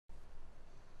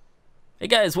Hey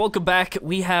guys, welcome back.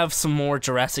 We have some more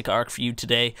Jurassic Ark for you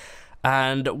today,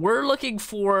 and we're looking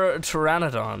for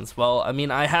Pteranodons. Well, I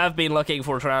mean, I have been looking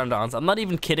for Pteranodons. I'm not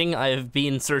even kidding. I've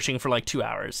been searching for like 2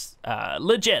 hours.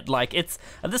 Legit, like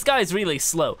this guy is really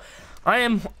slow. I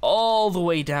am all the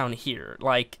way down here.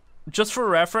 Like, just for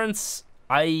reference,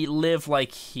 I live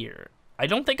like here. I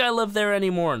don't think I live there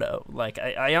anymore though. Like,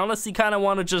 I honestly kind of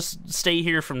want to just stay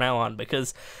here from now on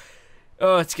because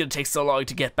oh, it's gonna take so long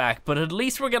to get back, but at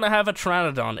least we're gonna have a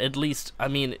Pteranodon. At least, I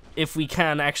mean, if we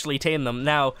can actually tame them.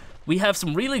 Now, we have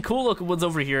some really cool looking ones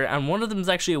over here, and one of them is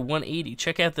actually a 180.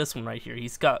 Check out this one right here.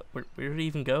 He's got, where did he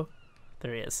even go?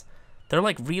 There he is. They're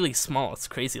like really small. It's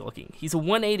crazy looking. He's a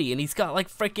 180, and he's got like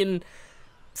freaking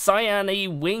cyan-y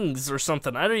wings or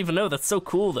something. I don't even know. That's so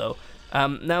cool though.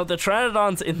 Now the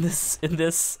Pteranodons in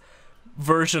this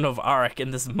version of Ark,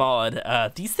 in this mod,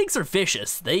 these things are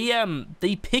vicious.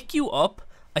 They pick you up.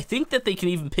 I think that they can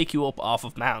even pick you up off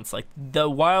of mounts. Like, the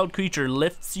wild creature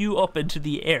lifts you up into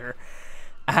the air,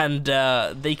 and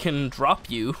they can drop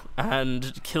you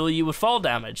and kill you with fall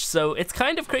damage. So it's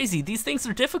kind of crazy. These things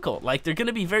are difficult. Like, they're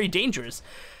gonna be very dangerous.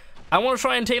 I want to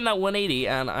try and tame that 180,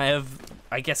 and I have,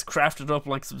 I guess, crafted up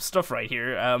like some stuff right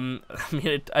here. I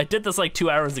mean, I did this like 2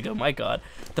 hours ago. My God,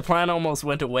 the plan almost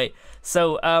went away.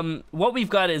 So what we've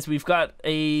got is we've got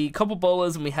a couple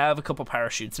bolas and we have a couple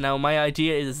parachutes. Now my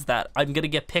idea is that I'm gonna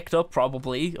get picked up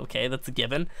probably. Okay, that's a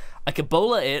given. I could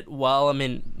bola it while I'm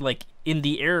in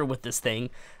the air with this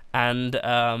thing, and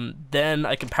then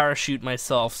I can parachute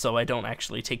myself so I don't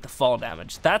actually take the fall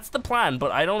damage. That's the plan,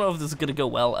 but I don't know if this is gonna go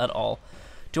well at all.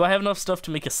 Do I have enough stuff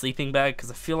to make a sleeping bag? Because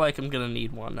I feel like I'm gonna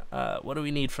need one. What do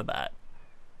we need for that?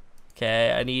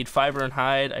 Okay, I need fiber and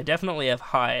hide. I definitely have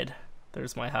hide.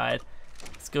 There's my hide.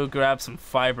 Let's go grab some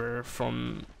fiber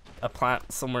from a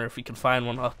plant somewhere if we can find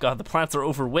one. Oh God, the plants are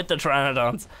over with the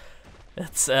Pteranodons.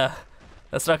 That's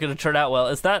not gonna turn out well.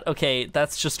 Is that okay?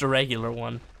 That's just a regular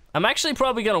one. I'm actually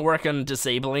probably gonna work on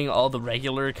disabling all the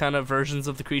regular kind of versions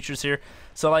of the creatures here.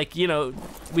 So, like, you know,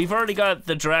 we've already got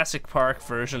the Jurassic Park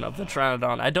version of the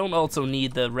Pteranodon. I don't also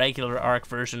need the regular Ark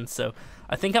version, so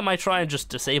I think I might try and just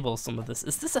disable some of this.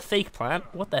 Is this a fake plant?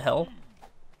 What the hell?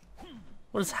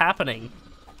 What is happening?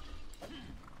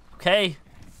 Okay.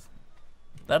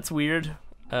 That's weird.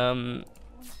 We can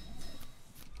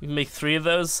make 3 of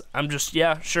those.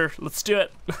 Yeah, sure, let's do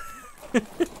it.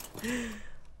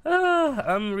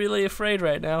 I'm really afraid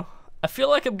right now. I feel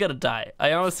like I'm gonna die.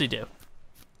 I honestly do.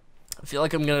 I feel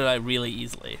like I'm gonna die really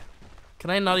easily. Can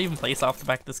I not even place off the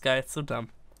back of this guy? It's so dumb.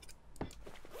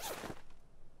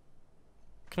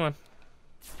 Come on.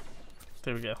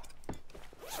 There we go.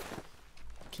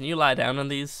 Can you lie down on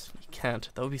these? You can't.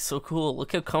 That would be so cool.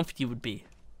 Look how comfy you would be.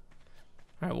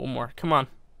 Alright, one more. Come on.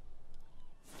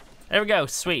 There we go.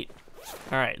 Sweet.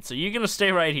 Alright, so you're gonna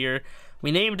stay right here.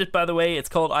 We named it, by the way. It's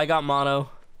called I Got Mono.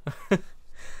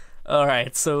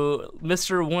 Alright, so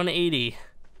Mr. 180,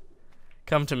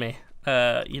 come to me.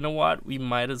 You know what? We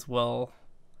might as well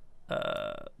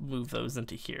move those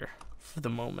into here for the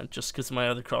moment, just because my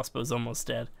other crossbow's almost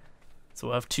dead. So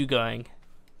we'll have 2 going.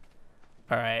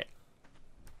 Alright.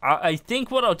 I think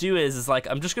what I'll do is like,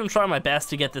 I'm just going to try my best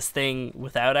to get this thing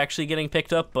without actually getting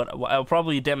picked up, but I'll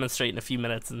probably demonstrate in a few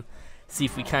minutes and see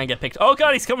if we can get picked up. Oh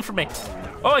God, he's coming for me.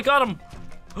 Oh, I got him.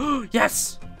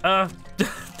 Yes.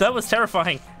 That was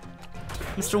terrifying.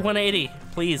 Mr. 180,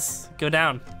 please go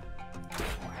down.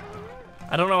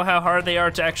 I don't know how hard they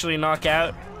are to actually knock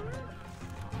out.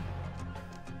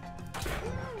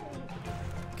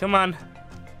 Come on.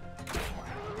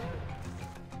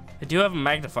 I do have a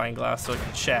magnifying glass so I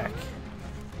can check.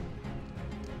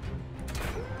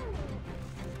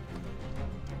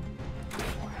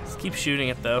 Just keep shooting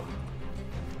it though.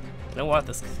 You know what?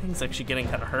 This thing's actually getting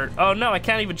kind of hurt. Oh no, I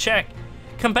can't even check.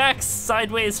 Come back,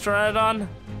 sideways Pteranodon.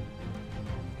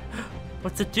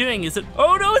 What's it doing? Is it?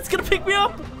 Oh no, it's gonna pick me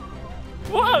up.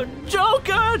 Whoa, Joe,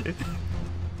 good.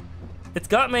 It's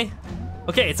got me.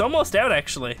 Okay, it's almost out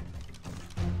actually.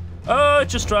 Oh, it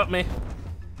just dropped me.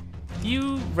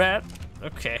 You rat.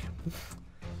 Okay.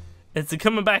 Is it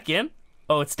coming back in?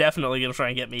 Oh, it's definitely gonna try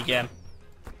and get me again.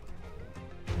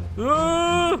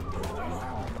 Ooh!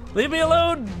 Leave me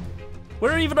alone.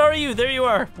 Where even are you? There you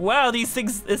are. Wow, these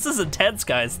things, this is intense,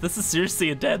 guys. This is seriously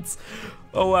intense.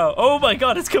 Oh, wow. Oh my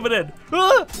God, it's coming in.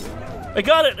 Ah! I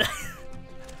got it.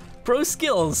 Pro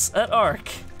skills at Ark.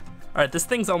 All right, this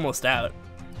thing's almost out.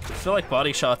 I feel like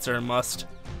body shots are a must.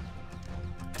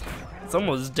 It's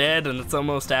almost dead and it's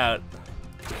almost out.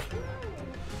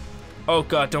 Oh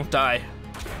God, don't die.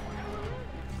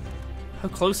 How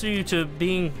close are you to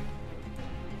being...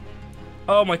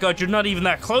 Oh my God, you're not even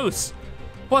that close.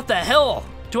 What the hell?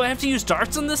 Do I have to use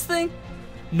darts on this thing?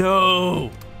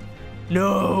 No!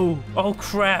 No! Oh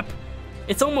crap!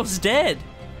 It's almost dead!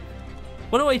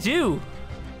 What do I do?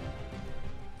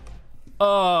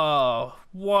 Oh,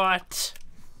 what?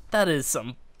 That is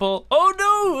some bull. Oh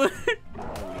no!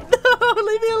 No,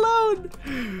 leave me alone!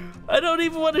 I don't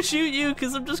even want to shoot you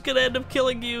because I'm just gonna end up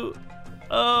killing you.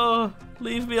 Oh,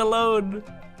 leave me alone.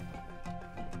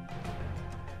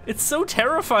 It's so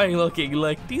terrifying looking.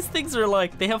 Like, these things are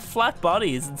like, they have flat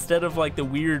bodies instead of like the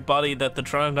weird body that the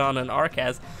Pteranodon and ARK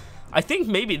has. I think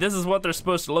maybe this is what they're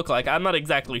supposed to look like. I'm not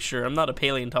exactly sure. I'm not a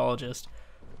paleontologist.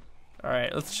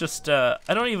 Alright, let's just, I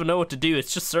don't even know what to do.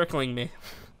 It's just circling me.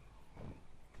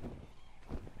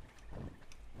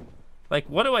 Like,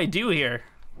 what do I do here?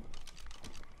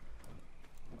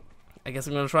 I guess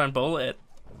I'm gonna try and bowl it.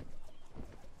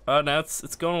 Oh, now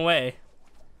it's going away.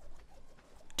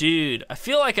 Dude, I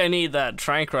feel like I need that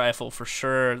TRANQ rifle for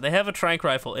sure. They have a TRANQ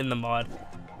rifle in the mod.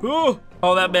 Ooh!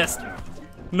 Oh, that missed.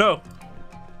 No.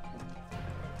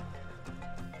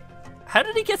 How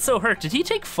did he get so hurt? Did he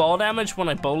take fall damage when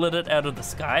I bowled it out of the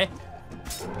sky?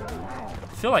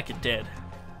 I feel like it did.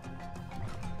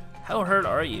 How hurt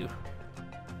are you?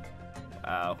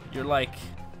 Wow, you're like...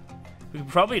 We could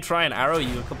probably try and arrow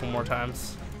you a couple more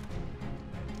times.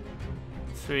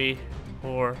 3,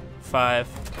 4, 5.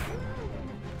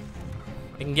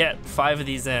 I can get 5 of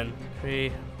these in.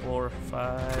 3, 4,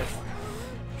 5.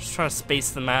 Just trying to space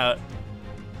them out.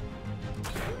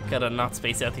 Gotta not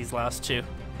space out these last 2.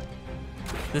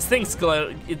 This thing's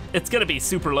it's gonna be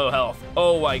super low health.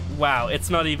 Oh like wow, it's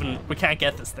not even, we can't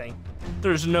get this thing.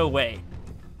 There's no way.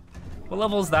 What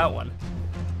level is that one?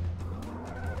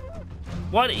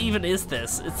 What even is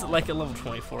this? It's like a level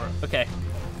 24. Okay.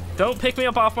 Don't pick me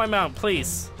up off my mount,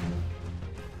 please.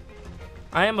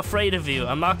 I am afraid of you,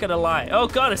 I'm not gonna lie. Oh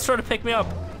god, it's trying to pick me up.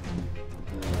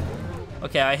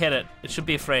 Okay, I hit it. It should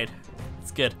be afraid.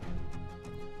 It's good.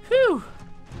 Whew.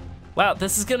 Wow,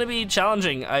 this is gonna be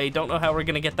challenging. I don't know how we're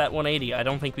gonna get that 180. I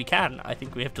don't think we can. I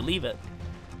think we have to leave it.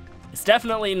 It's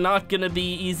definitely not gonna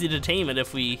be easy to tame it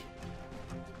if we...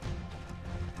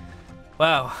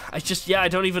 Wow, I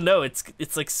don't even know.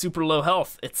 It's like super low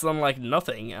health. It's on like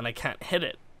nothing and I can't hit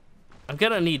it. I'm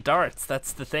gonna need darts,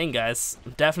 that's the thing, guys.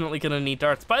 I'm definitely gonna need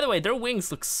darts. By the way, their wings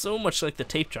look so much like the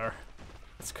tape jar.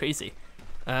 It's crazy.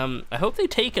 I hope they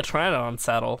take a Pteranodon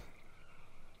saddle.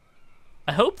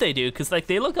 I hope they do, because like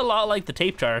they look a lot like the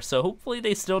tape jar, so hopefully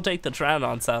they still take the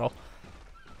Pteranodon saddle.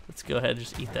 Let's go ahead and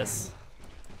just eat this.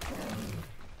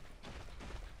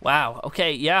 Wow,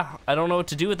 okay, yeah, I don't know what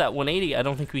to do with that 180. I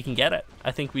don't think we can get it.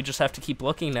 I think we just have to keep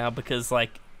looking now because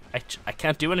like I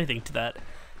can't do anything to that.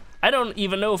 I don't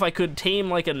even know if I could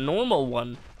tame like a normal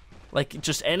one, like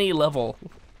just any level.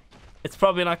 It's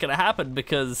probably not gonna happen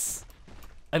because,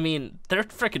 I mean, their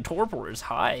freaking torpor is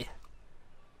high.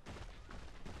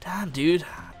 Damn, dude.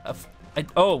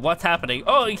 Oh, what's happening?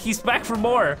 Oh, he's back for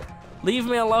more. Leave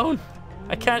me alone.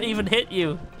 I can't even hit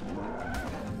you.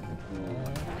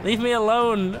 Leave me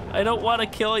alone. I don't want to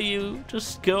kill you.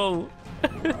 Just go.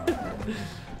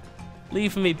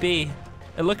 Leave me be.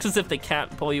 It looks as if they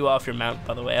can't pull you off your mount,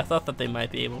 by the way. I thought that they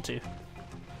might be able to.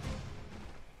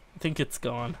 I think it's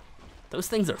gone. Those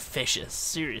things are vicious.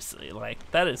 Seriously, like,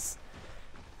 that is...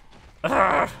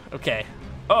 Okay.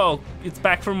 Oh, it's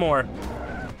back for more.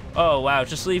 Oh, wow.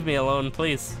 Just leave me alone,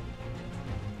 please.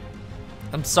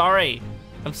 I'm sorry.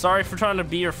 I'm sorry for trying to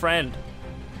be your friend.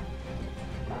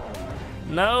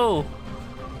 No.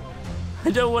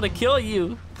 I don't want to kill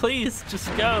you. Please,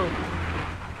 just go.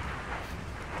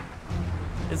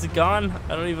 Is it gone?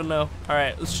 I don't even know.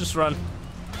 Alright, let's just run.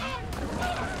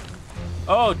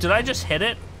 Oh, did I just hit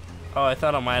it? Oh, I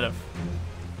thought I might have.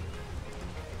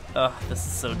 Ugh, this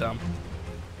is so dumb.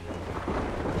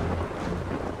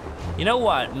 You know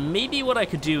what? Maybe what I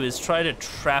could do is try to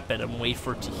trap it and wait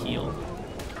for it to heal.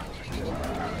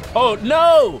 Oh,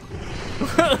 no!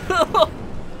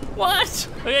 What?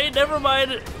 Okay, never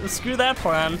mind. Screw that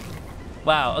plan.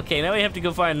 Wow, okay, now we have to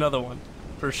go find another one.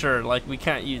 For sure, like we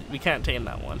can't tame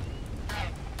that one.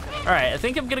 Alright, I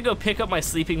think I'm gonna go pick up my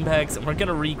sleeping bags and we're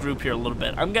gonna regroup here a little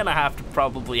bit. I'm gonna have to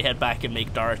probably head back and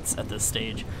make darts at this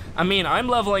stage. I mean, I'm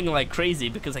leveling like crazy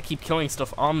because I keep killing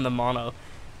stuff on the mono.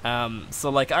 So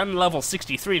like I'm level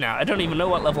 63 now. I don't even know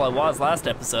what level I was last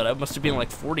episode. I must have been like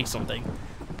 40 something.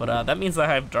 But that means I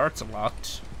have darts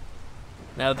unlocked.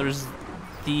 Now there's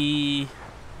the...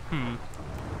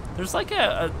 There's like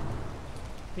a...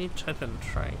 Let me type in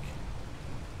TRANQ.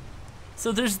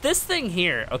 So there's this thing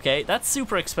here, okay? That's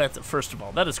super expensive, first of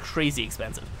all. That is crazy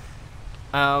expensive.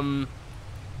 Why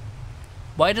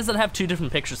does it have 2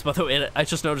 different pictures? By the way, I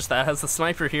just noticed that. It has the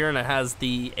sniper here and it has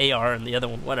the AR and the other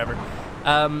one, whatever.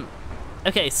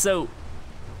 Okay, so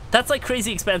That's like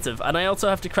crazy expensive, and I also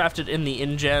have to craft it in the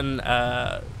in-gen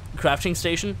crafting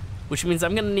station, which means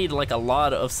I'm gonna need like a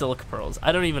lot of silica pearls.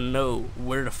 I don't even know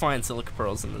where to find silica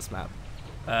pearls in this map.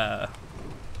 I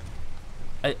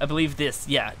believe this,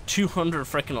 yeah, 200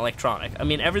 frickin' electronic. I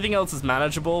mean, everything else is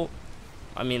manageable.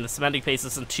 I mean, the cementing paste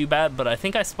isn't too bad, but I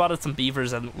think I spotted some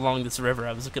beavers along this river.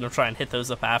 I was gonna try and hit those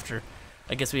up after.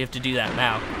 I guess we have to do that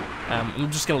now.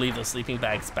 I'm just gonna leave those sleeping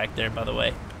bags back there, by the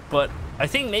way. But I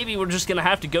think maybe we're just gonna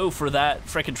have to go for that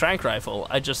frickin' TRANQ rifle.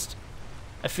 I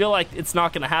feel like it's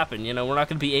not gonna happen, you know? We're not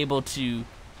gonna be able to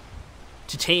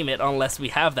tame it unless we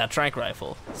have that TRANQ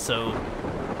rifle. So,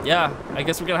 yeah, I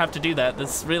guess we're gonna have to do that.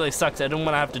 This really sucks. I don't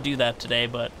want to have to do that today,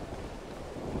 but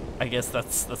I guess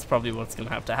that's probably what's gonna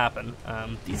have to happen.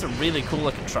 These are really cool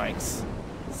looking TRANQs.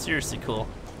 Seriously cool.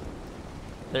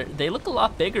 They look a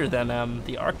lot bigger than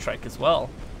the ARC TRANQ as well.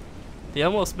 They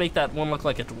almost make that one look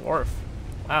like a dwarf.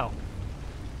 Wow,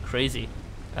 crazy.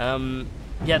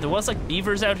 Yeah, there was like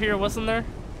beavers out here, wasn't there?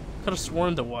 Could have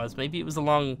sworn there was. Maybe it was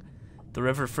along the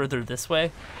river further this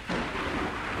way.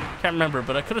 Can't remember,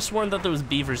 but I could have sworn that there was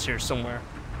beavers here somewhere.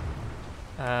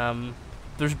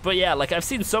 But yeah, like I've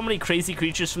seen so many crazy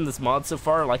creatures from this mod so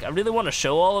far. Like I really want to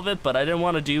show all of it, but I didn't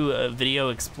want to do a video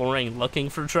exploring, looking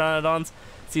for Pteranodons.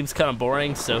 It seems kind of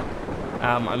boring, so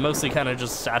I mostly kind of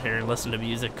just sat here and listened to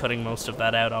music, cutting most of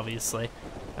that out, obviously.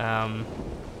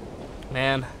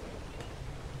 Man,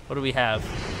 what do we have?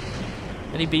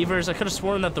 Any beavers? I could have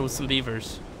sworn that there was some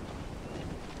beavers.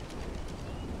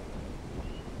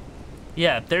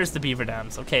 Yeah, there's the beaver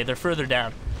dams. Okay, they're further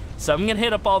down. So I'm gonna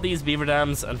hit up all these beaver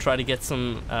dams and try to get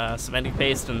some cementing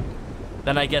paste, and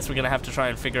then I guess we're gonna have to try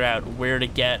and figure out where to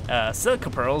get silica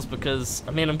pearls, because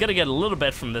I mean I'm gonna get a little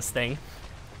bit from this thing.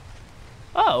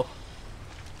 Oh,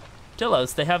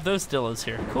 dillos. They have those dillos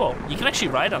here. Cool. You can actually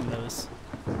ride on those.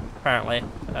 Apparently.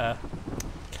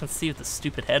 Can't see with the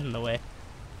stupid head in the way.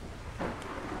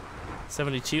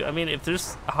 72. I mean, if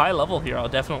there's a high level here, I'll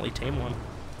definitely tame one.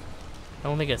 I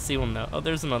don't think I see one though. Oh,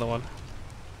 there's another one.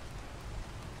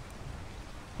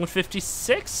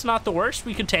 156, not the worst.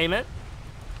 We could tame it.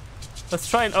 Let's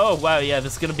try and, oh wow, yeah,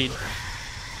 this is gonna be,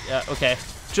 yeah, okay.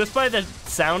 Just by the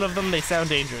sound of them, they sound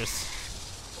dangerous.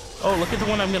 Oh, look at the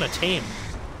one I'm gonna tame.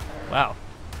 Wow.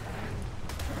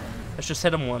 Let's just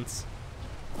hit him once.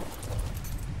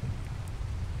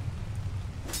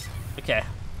 Okay,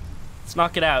 let's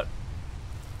knock it out.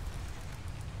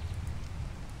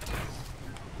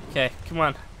 Okay, come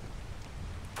on.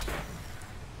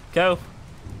 Go.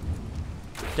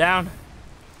 Down.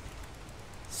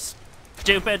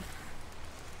 Stupid.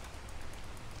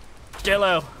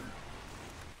 Dillo.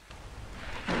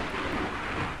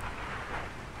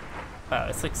 Wow,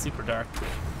 it's like super dark.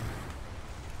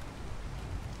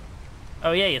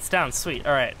 Oh yeah, it's down. Sweet.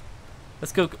 All right,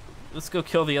 let's go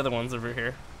kill the other ones over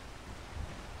here.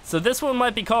 So this one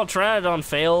might be called Pteranodon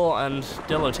Fail and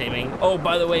Dillo Taming. Oh,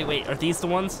 by the way, wait, are these the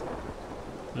ones?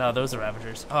 No, those are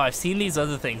Ravagers. Oh, I've seen these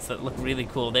other things that look really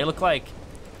cool. They look like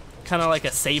kind of like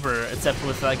a saber, except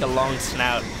with like a long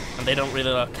snout, and they don't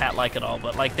really look cat-like at all,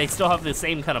 but like they still have the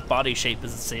same kind of body shape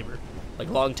as a saber, like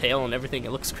long tail and everything.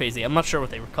 It looks crazy. I'm not sure what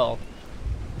they were called.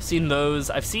 I've seen those.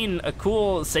 I've seen a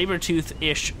cool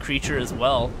saber-tooth-ish creature as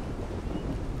well.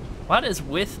 What is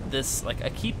with this? Like, I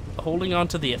keep holding on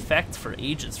to the effect for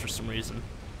ages for some reason.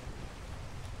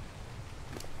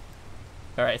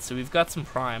 Alright, so we've got some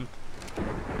prime,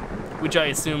 which I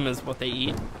assume is what they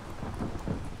eat.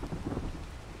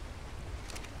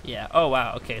 Yeah, oh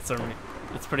wow, okay, so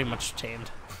it's pretty much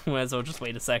tamed. Might as well just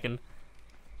wait a second.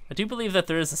 I do believe that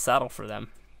there is a saddle for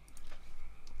them.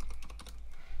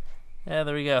 Yeah,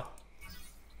 there we go.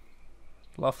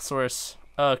 Dilophosaurus.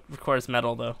 Oh, it requires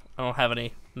metal though. I don't have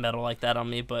any metal like that on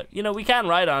me, but you know, we can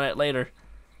ride on it later.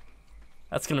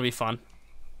 That's gonna be fun.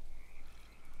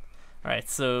 Alright,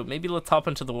 so maybe let's hop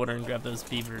into the water and grab those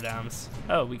beaver dams.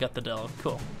 Oh, we got the Dillo.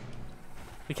 Cool.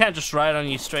 We can't just ride on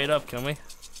you straight up, can we?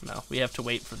 No, we have to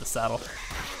wait for the saddle.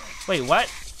 Wait,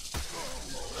 what?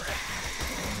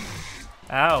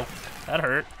 Ow, that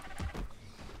hurt.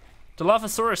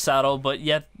 Dilophosaurus saddle, but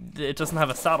yet it doesn't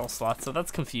have a saddle slot, so that's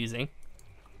confusing.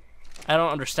 I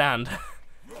don't understand.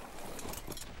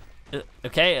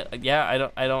 Okay, yeah,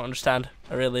 I don't understand.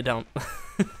 I really don't.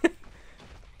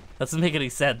 Doesn't make any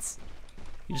sense.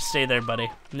 You just stay there, buddy.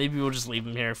 Maybe we'll just leave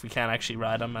him here if we can't actually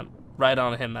ride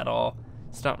on him at all.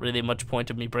 It's not really much point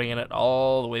of me bringing it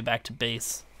all the way back to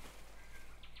base.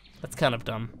 That's kind of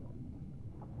dumb.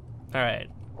 All right.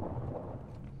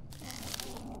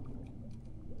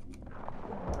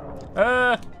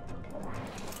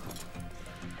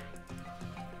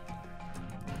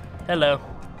 Hello.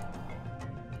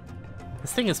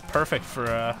 This thing is perfect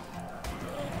for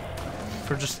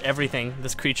for just everything,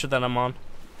 this creature that I'm on.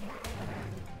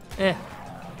 Eh.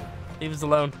 Leave us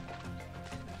alone.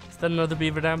 Is that another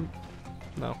beaver dam?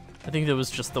 No. I think there was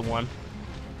just the one.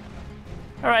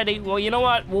 Alrighty, well, you know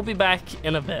what? We'll be back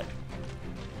in a bit.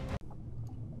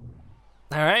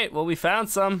 Alright, well, we found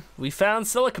some. We found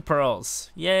silica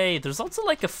pearls. Yay. There's also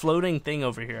like a floating thing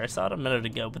over here. I saw it a minute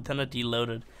ago, but then it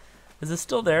deloaded. Is it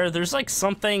still there? There's like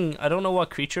something, I don't know what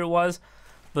creature it was,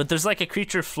 but there's like a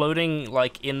creature floating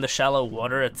like in the shallow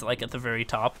water. It's like at the very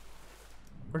top.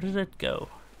 Where did it go?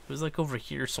 It was like over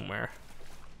here somewhere.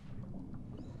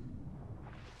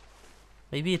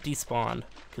 Maybe it despawned,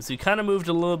 because we kind of moved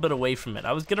a little bit away from it.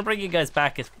 I was going to bring you guys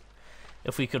back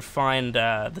if we could find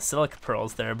the silica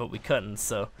pearls there, but we couldn't,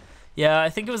 so... Yeah, I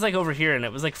think it was like over here, and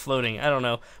it was like floating. I don't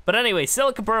know. But anyway,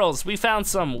 silica pearls, we found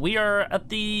some. We are at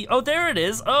the... Oh, there it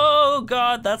is. Oh,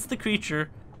 God, that's the creature.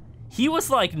 He was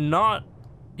like not...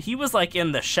 He was like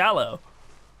in the shallow.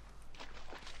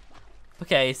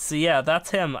 Okay, so yeah,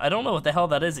 that's him. I don't know what the hell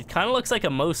that is. It kind of looks like a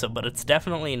mosa, but it's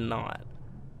definitely not.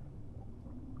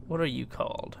 What are you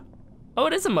called? Oh,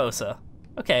 it is a mosa.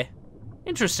 Okay,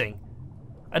 interesting.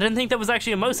 I didn't think that was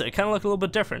actually a mosa. It kind of looked a little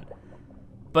bit different.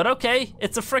 But okay,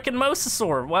 it's a frickin'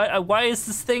 mosasaur. Why is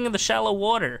this thing in the shallow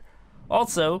water?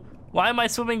 Also, why am I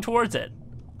swimming towards it?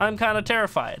 I'm kind of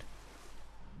terrified.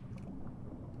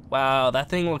 Wow, that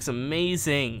thing looks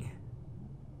amazing.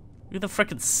 Look at the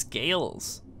frickin'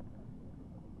 scales.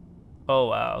 Oh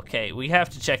wow, okay, we have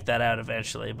to check that out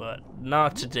eventually, but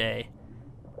not today.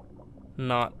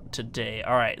 Not today.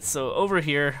 Alright, so over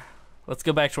here, let's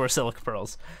go back to our silica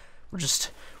pearls. We're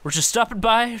just stopping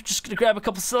by, just gonna grab a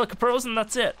couple silica pearls and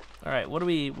that's it. Alright, what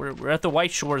do we're at the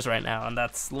White Shores right now, and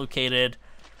that's located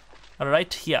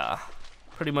right here.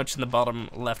 Pretty much in the bottom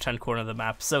left-hand corner of the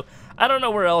map. So, I don't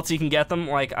know where else you can get them.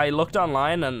 Like, I looked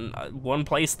online, and one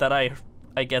place that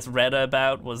I guess read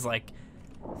about was, like,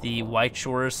 the White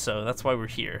Shores, so that's why we're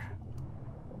here.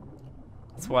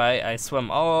 That's why I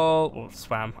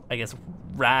I guess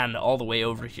ran all the way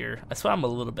over here. I swam a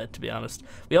little bit, to be honest.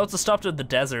 We also stopped at the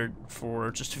desert for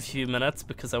just a few minutes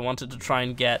because I wanted to try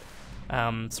and get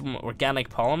some organic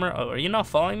polymer. Oh, are you not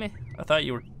following me? I thought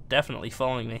you were definitely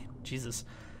following me. Jesus.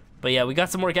 But yeah, we got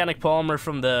some organic polymer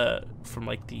from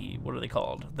like the, what are they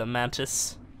called? The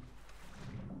mantis.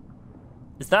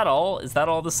 Is that all? Is that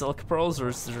all the silica pearls, or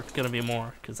is there gonna be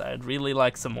more? Because I'd really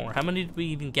like some more. How many did we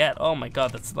even get? Oh my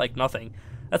god, that's like nothing.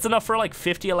 That's enough for like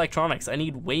 50 electronics. I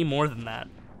need way more than that.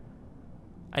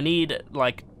 I need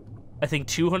like, I think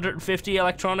 250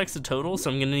 electronics in total,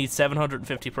 so I'm gonna need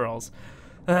 750 pearls.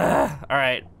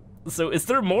 Alright, so is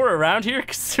there more around here?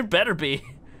 Because there better be.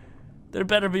 There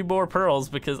better be more pearls,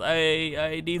 because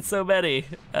I need so many,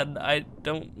 and I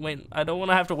don't want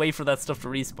to have to wait for that stuff to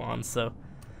respawn, so...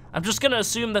 I'm just gonna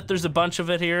assume that there's a bunch of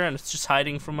it here and it's just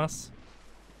hiding from us.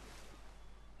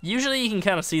 Usually you can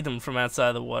kind of see them from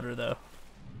outside the water though.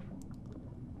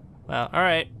 Well,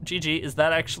 alright, GG, is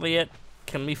that actually it?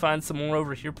 Can we find some more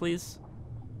over here, please?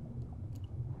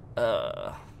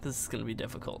 This is gonna be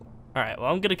difficult. Alright,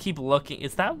 well I'm gonna keep looking.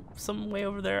 Is that some way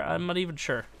over there? I'm not even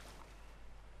sure.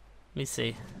 Let me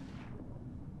see.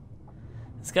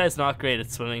 This guy's not great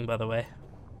at swimming, by the way.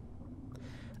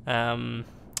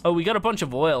 Oh, we got a bunch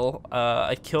of oil.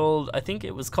 I think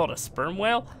it was called a sperm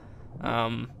whale.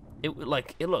 It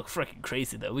looked freaking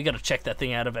crazy though. We gotta check that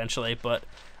thing out eventually, but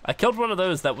I killed one of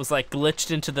those that was like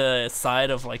glitched into the side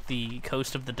of like the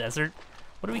coast of the desert.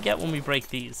 What do we get when we break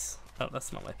these? Oh,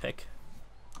 that's not my pick.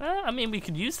 I mean, we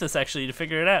could use this actually to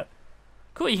figure it out.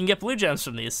 Cool, you can get blue gems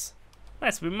from these.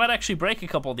 Nice, we might actually break a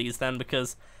couple of these then,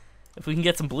 because if we can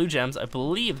get some blue gems, I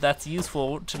believe that's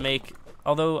useful to make...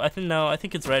 Although, I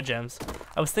think it's red gems.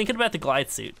 I was thinking about the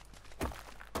glide suit.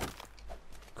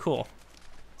 Cool.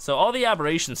 So all the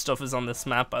aberration stuff is on this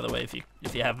map, by the way, if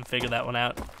you haven't figured that one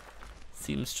out.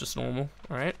 Seems just normal,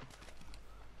 alright?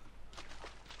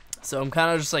 So I'm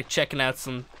kind of just like checking out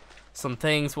some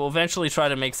things. We'll eventually try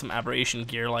to make some aberration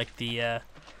gear, like the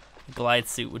glide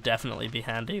suit would definitely be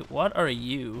handy. What are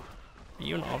you? Are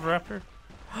you an Oviraptor?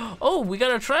 Oh, we got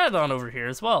a Pteranodon over here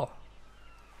as well.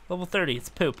 Level 30, it's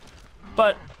poop.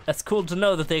 But that's cool to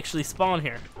know that they actually spawn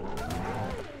here.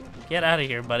 Get out of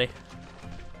here, buddy.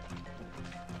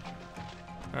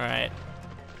 Alright.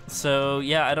 So,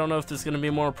 yeah, I don't know if there's going to be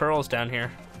more pearls down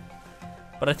here.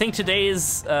 But I think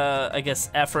today's, I guess,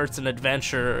 efforts and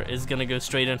adventure is going to go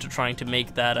straight into trying to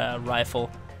make that rifle.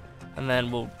 And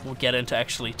then we'll get into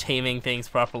actually taming things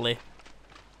properly.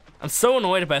 I'm so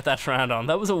annoyed about that Pteranodon.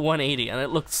 That was a 180, and it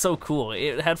looked so cool.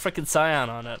 It had frickin' cyan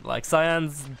on it. Like,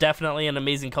 cyan's definitely an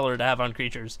amazing color to have on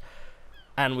creatures.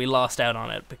 And we lost out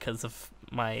on it because of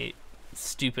my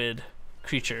stupid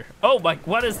creature. Oh my,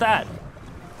 what is that?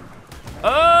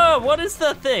 Oh, what is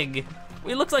that thing?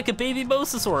 It looks like a baby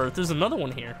mosasaur. There's another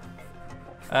one here.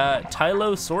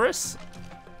 Tylosaurus?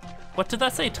 What did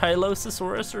that say?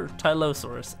 Tylosaurus or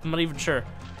Tylosaurus? I'm not even sure.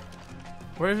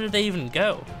 Where did they even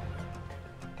go?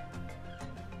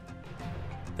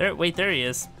 There, wait, there he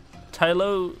is.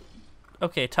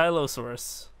 Okay,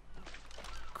 Tylosaurus.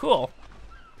 Cool.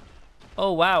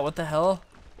 Oh wow, what the hell?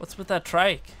 What's with that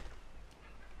trike?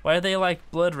 Why are they like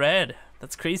blood red?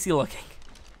 That's crazy looking.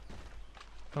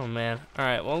 Oh man.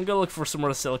 Alright, well I'm gonna look for some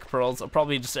more silica pearls. I'll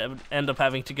probably just end up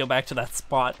having to go back to that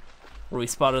spot where we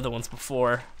spotted the ones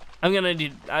before. I'm gonna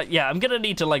need, yeah, I'm gonna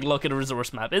need to like look at a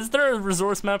resource map. Is there a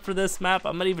resource map for this map?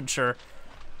 I'm not even sure.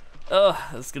 Ugh,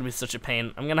 this is gonna be such a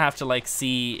pain. I'm gonna have to like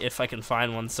see if I can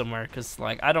find one somewhere, because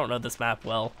like I don't know this map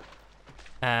well.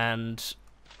 And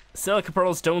silica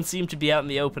pearls don't seem to be out in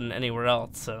the open anywhere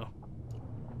else, so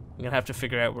I'm gonna have to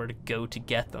figure out where to go to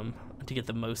get them, to get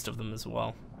the most of them as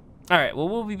well. Alright, well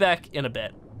we'll be back in a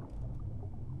bit.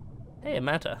 Hey, a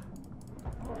manta.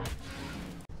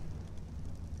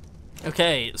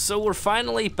 Okay, so we're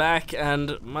finally back,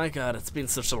 and my god, it's been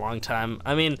such a long time.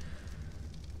 I mean,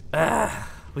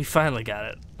 we finally got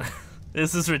it.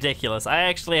 This is ridiculous. I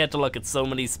actually had to look at so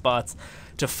many spots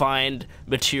to find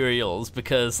materials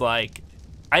because, like,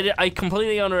 I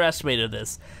completely underestimated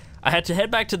this. I had to head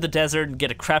back to the desert and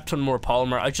get a crap ton more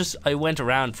polymer. I went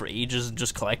around for ages and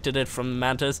just collected it from the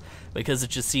mantis because it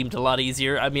just seemed a lot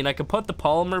easier. I mean, I could put the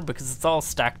polymer, because it's all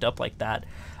stacked up like that,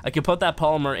 I could put that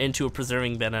polymer into a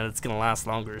preserving bin and it's gonna last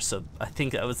longer, so I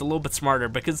think I was a little bit smarter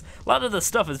because a lot of this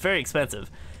stuff is very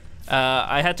expensive.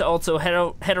 I had to also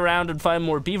head around and find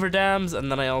more beaver dams,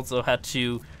 and then I also had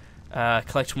to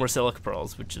collect more silica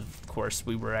pearls, which of course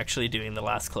we were actually doing the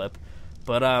last clip.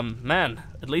 But man,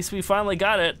 at least we finally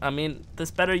got it. I mean, this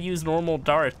better use normal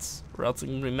darts, or else I'm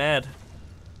gonna be mad.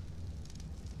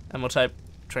 Ammo type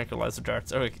tranquilizer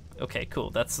darts. Okay,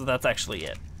 cool. That's actually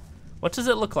it. What does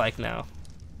it look like now?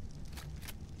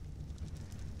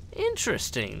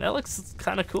 Interesting. That looks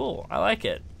kind of cool. I like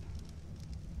it.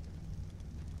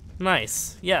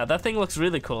 Nice. Yeah, that thing looks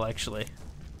really cool, actually.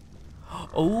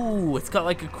 Oh, it's got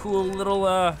like a cool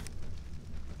little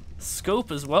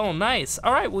scope as well. Nice.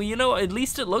 All right. Well, you know, at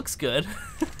least it looks good.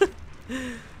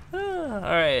 All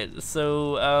right.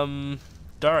 So,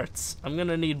 darts. I'm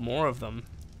gonna need more of them.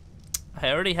 I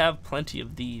already have plenty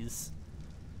of these,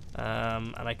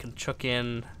 and I can chuck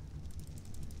in.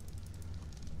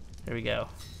 There we go.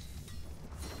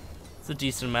 It's a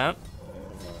decent amount.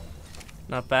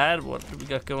 Not bad. What do we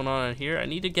got going on in here? I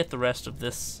need to get the rest of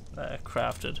this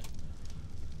crafted.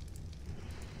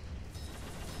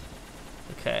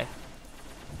 Okay.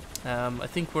 I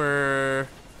think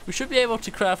we should be able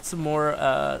to craft some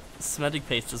more cementing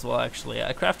paste as well, actually.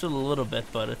 I crafted a little bit,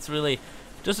 but it's really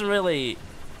doesn't really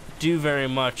do very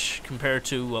much compared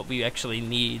to what we actually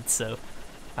need, so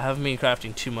I haven't been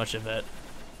crafting too much of it.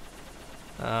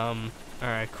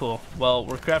 Alright, cool. Well,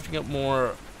 we're crafting up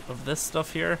more of this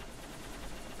stuff here.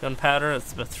 Gunpowder,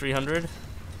 it's about 300.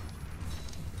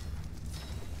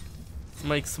 Let's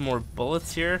make some more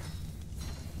bullets here.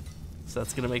 So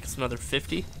that's gonna make us another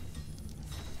 50.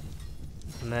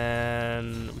 And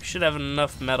then we should have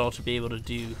enough metal to be able to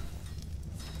do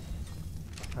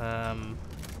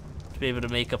to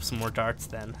make up some more darts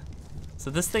then. So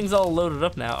this thing's all loaded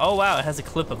up now. Oh wow, it has a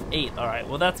clip of 8. Alright,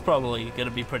 well that's probably gonna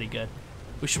be pretty good.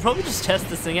 We should probably just test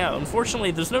this thing out.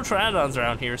 Unfortunately, there's no Pteranodons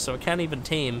around here, so I can't even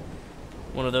tame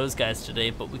one of those guys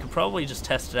today, but we could probably just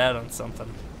test it out on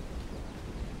something.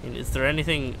 I mean, is there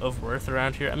anything of worth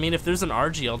around here? I mean, if there's an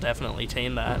RG, I'll definitely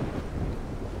tame that.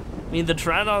 I mean, the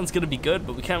Pteranodon's gonna be good,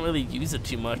 but we can't really use it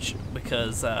too much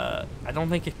because I don't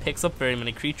think it picks up very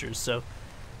many creatures, so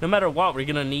no matter what, we're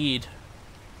gonna need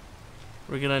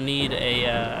an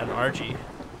RG.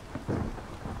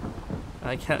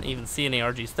 I can't even see any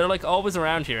RGs. They're like always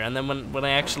around here, and then when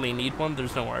I actually need one,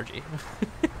 there's no RG.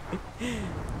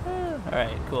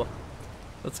 Alright, cool.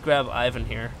 Let's grab Ivan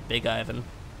here, Big Ivan,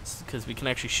 because we can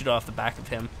actually shoot off the back of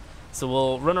him. So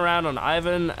we'll run around on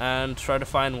Ivan and try to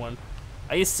find one.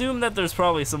 I assume that there's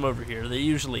probably some over here. There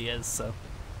usually is, so.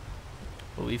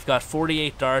 But we've got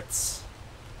 48 darts.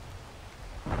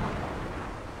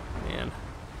 Man.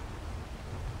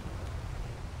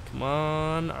 Come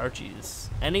on, RGs.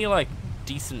 Any, like,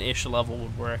 decent-ish level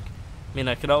would work. I mean,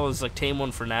 I could always, like, tame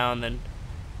one for now and then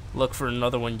look for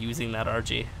another one using that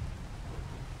RG.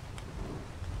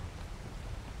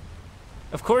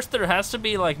 Of course, there has to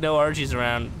be, like, no RGs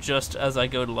around just as I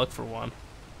go to look for one.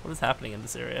 What is happening in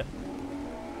this area?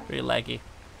 Very laggy.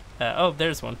 Oh,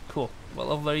 there's one. Cool. What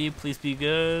level are you? Please be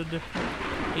good.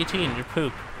 18, you're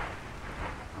poop.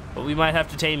 But we might have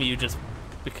to tame you just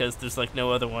because there's like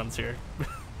no other ones here.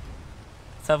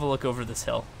 Let's have a look over this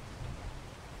hill.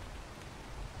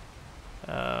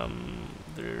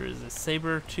 There is a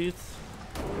saber tooth.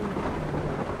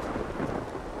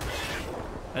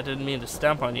 I didn't mean to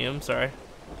stamp on you, I'm sorry.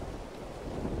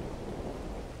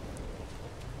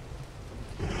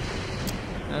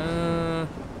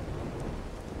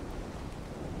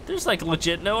 There's like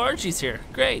legit no Archies here.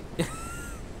 Great.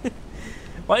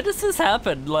 Why does this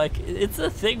happen? Like, it's a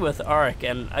thing with Ark,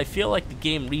 and I feel like the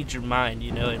game reads your mind,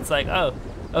 you know? It's like, oh,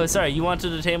 sorry, you wanted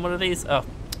to tame one of these? Oh,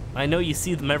 I know you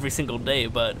see them every single day,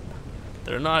 but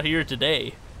they're not here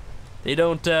today. They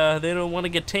don't want to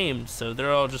get tamed, so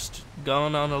they're all just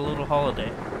gone on a little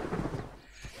holiday.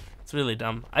 It's really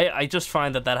dumb. I just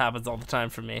find that happens all the time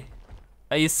for me.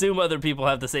 I assume other people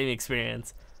have the same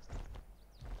experience.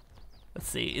 Let's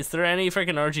see, is there any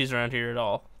freaking Archies around here at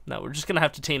all? No, we're just gonna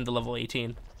have to tame the level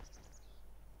 18.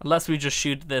 Unless we just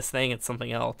shoot this thing at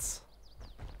something else.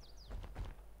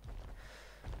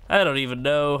 I don't even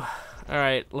know.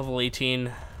 Alright, level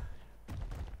 18.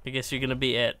 I guess you're gonna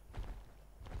be it.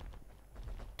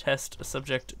 Test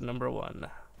subject number 1.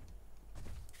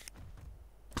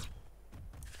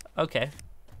 Okay.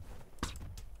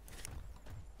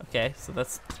 Okay, so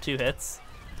that's 2 hits.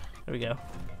 There we go.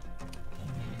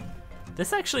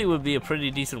 This actually would be a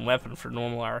pretty decent weapon for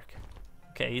normal Ark.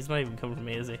 Okay, he's not even coming for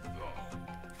me, is he?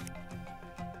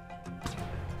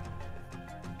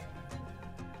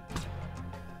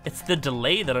 It's the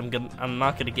delay that I'm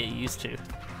not gonna get used to. There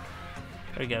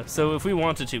we go. So if we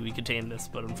wanted to, we could tame this,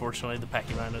 but unfortunately the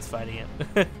Pachyrhino is fighting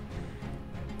it.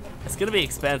 It's gonna be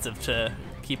expensive to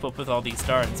keep up with all these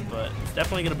darts, but it's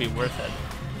definitely gonna be worth it.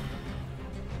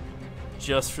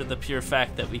 Just for the pure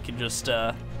fact that we can just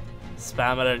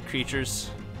spam it at creatures.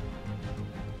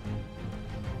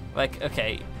 Like,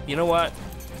 okay, you know what?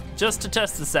 Just to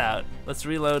test this out, let's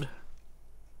reload.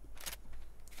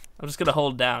 I'm just gonna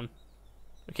hold down.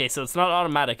 Okay, so it's not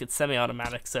automatic, it's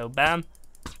semi-automatic, so bam.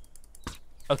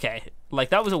 Okay,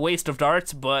 like that was a waste of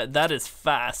darts, but that is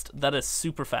fast. That is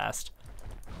super fast.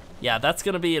 Yeah, that's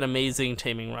gonna be an amazing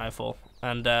taming rifle.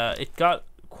 And it got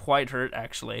quite hurt,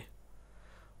 actually.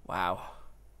 Wow.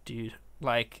 Dude,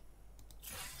 like,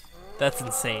 that's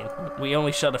insane. We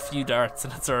only shot a few darts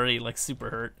and it's already like super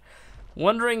hurt.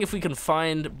 Wondering if we can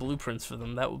find blueprints for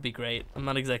them. That would be great. I'm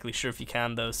not exactly sure if you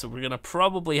can though, so we're gonna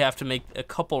probably have to make a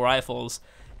couple rifles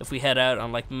if we head out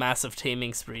on like massive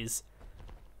taming sprees.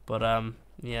 But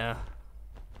yeah,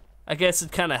 I guess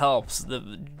it kind of helps.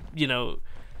 You know,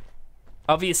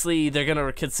 obviously they're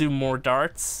gonna consume more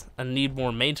darts and need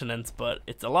more maintenance, but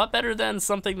it's a lot better than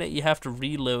something that you have to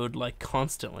reload like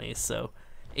constantly. So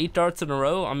 8 darts in a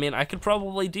row, I mean, I could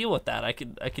probably deal with that. I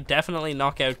could definitely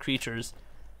knock out creatures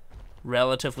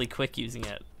relatively quick using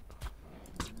it.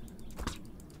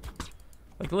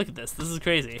 Like, look at this. This is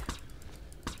crazy.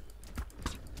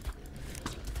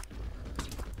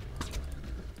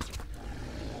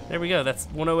 There we go. That's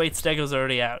 108 Stegos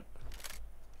already out.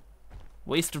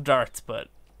 Waste of darts, but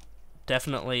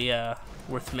definitely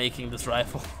worth making this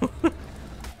rifle.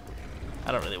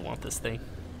 I don't really want this thing.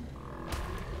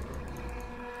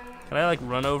 Can I like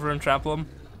run over and trample him?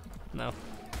 No.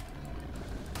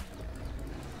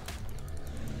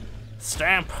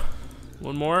 Stamp!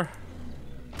 One more.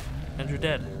 And you're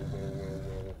dead.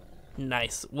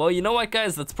 Nice. Well, you know what,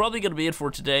 guys? That's probably going to be it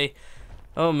for today.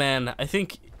 Oh, man. I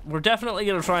think we're definitely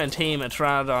going to try and tame a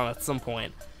Pteranodon at some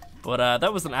point. But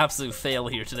that was an absolute fail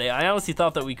here today. I honestly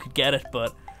thought that we could get it,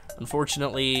 but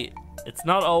unfortunately, it's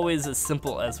not always as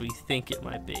simple as we think it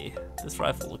might be. This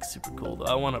rifle looks super cool, though.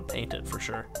 I want to paint it for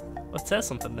sure. Oh, it says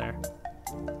something there.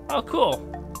 Oh, cool.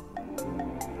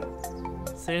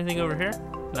 Say anything over here?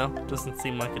 No, doesn't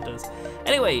seem like it does.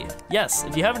 Anyway, yes,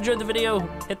 if you have enjoyed the video,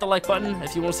 hit the like button.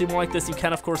 If you want to see more like this, you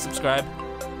can, of course, subscribe.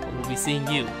 And we'll be seeing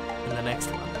you in the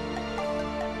next one.